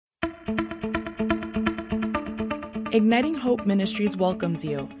Igniting Hope Ministries welcomes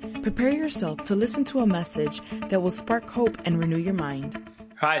you. Prepare yourself to listen to a message that will spark hope and renew your mind.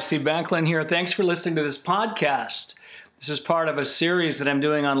 Hi, Steve Banklin here. Thanks for listening to this podcast. This is part of a series that I'm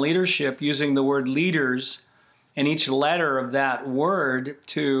doing on leadership using the word leaders and each letter of that word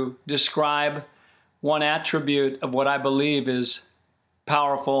to describe one attribute of what I believe is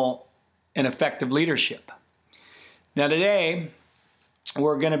powerful and effective leadership. Now today,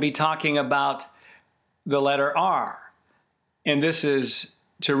 we're going to be talking about the letter R, and this is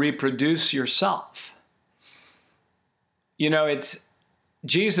to reproduce yourself. You know, it's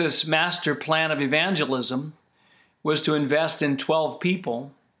Jesus' master plan of evangelism was to invest in 12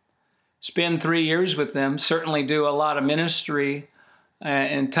 people, spend 3 years with them, certainly do a lot of ministry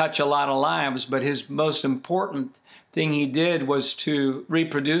and touch a lot of lives, but his most important thing he did was to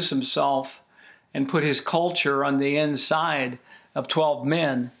reproduce himself and put his culture on the inside of 12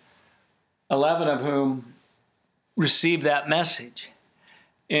 men, 11 of whom received that message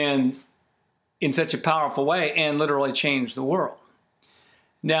and in such a powerful way and literally changed the world.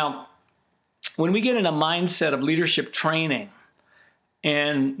 Now, when we get in a mindset of leadership training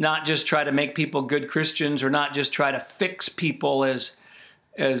and not just try to make people good Christians or not just try to fix people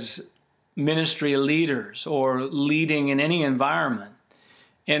as ministry leaders or leading in any environment,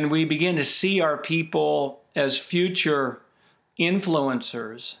 and we begin to see our people as future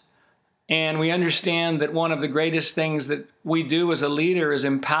influencers, and we understand that one of the greatest things that we do as a leader is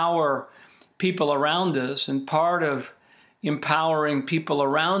empower people around us, and part of empowering people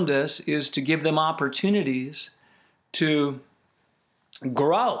around us is to give them opportunities to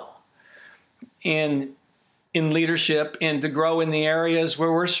grow in leadership and to grow in the areas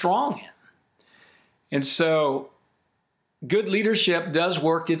where we're strong in. And so good leadership does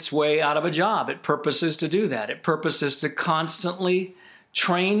work its way out of a job. It purposes to do that. It purposes to constantly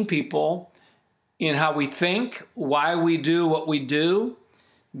train people in how we think, why we do what we do,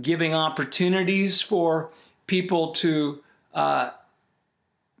 giving opportunities for people to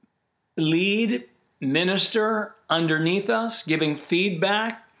lead, minister underneath us, giving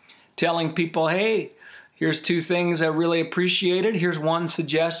feedback, telling people, hey, here's 2 things I really appreciated. Here's one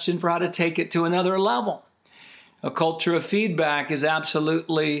suggestion for how to take it to another level. A culture of feedback is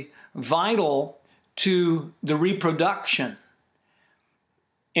absolutely vital to the reproduction.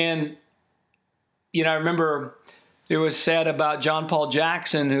 And, you know, I remember it was said about John Paul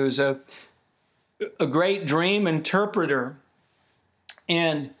Jackson, who's a great dream interpreter,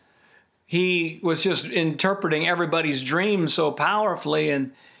 and he was just interpreting everybody's dreams so powerfully,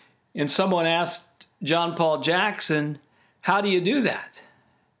 and someone asked John Paul Jackson, how do you do that?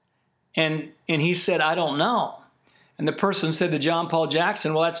 And he said, I don't know. And the person said to John Paul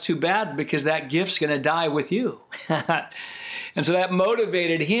Jackson, well, that's too bad because that gift's going to die with you. And so that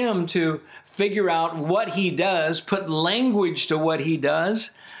motivated him to figure out what he does, put language to what he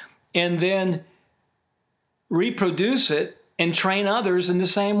does, and then reproduce it and train others in the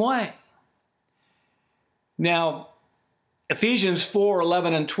same way. Now, Ephesians 4,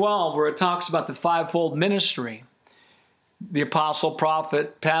 11 and 12, where it talks about the fivefold ministry, the apostle,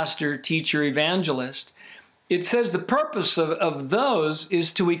 prophet, pastor, teacher, evangelist, it says the purpose of those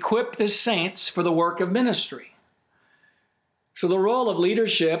is to equip the saints for the work of ministry. So the role of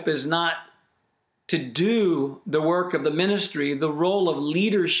leadership is not to do the work of the ministry. The role of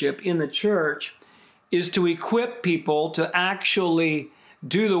leadership in the church is to equip people to actually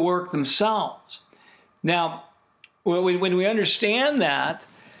do the work themselves. Now, when we understand that,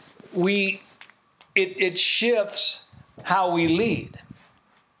 it shifts how we lead,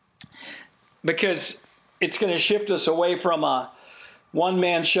 because it's going to shift us away from a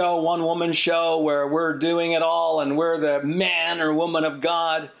one-man show, one-woman show where we're doing it all and we're the man or woman of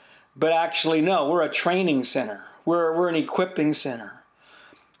God. But actually, no, we're a training center. We're an equipping center.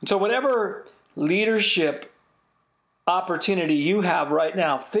 And so whatever leadership opportunity you have right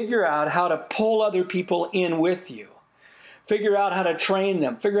now, figure out how to pull other people in with you. Figure out how to train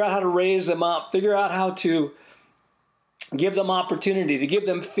them. Figure out how to raise them up. Figure out how to give them opportunity, to give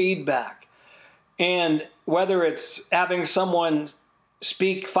them feedback. And whether it's having someone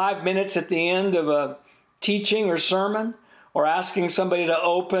speak 5 minutes at the end of a teaching or sermon, or asking somebody to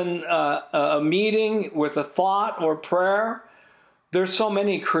open a meeting with a thought or prayer, there's so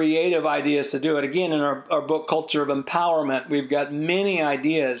many creative ideas to do it. Again, in our book, Culture of Empowerment, we've got many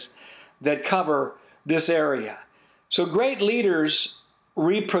ideas that cover this area. So great leaders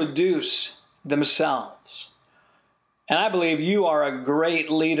reproduce themselves. And I believe you are a great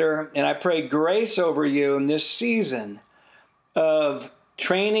leader, and I pray grace over you in this season of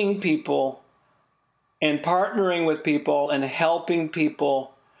training people and partnering with people and helping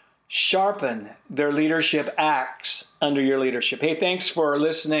people sharpen their leadership axe under your leadership. Hey, thanks for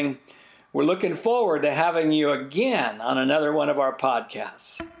listening. We're looking forward to having you again on another one of our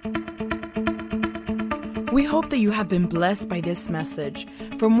podcasts. We hope that you have been blessed by this message.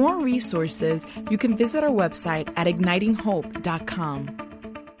 For more resources, you can visit our website at ignitinghope.com.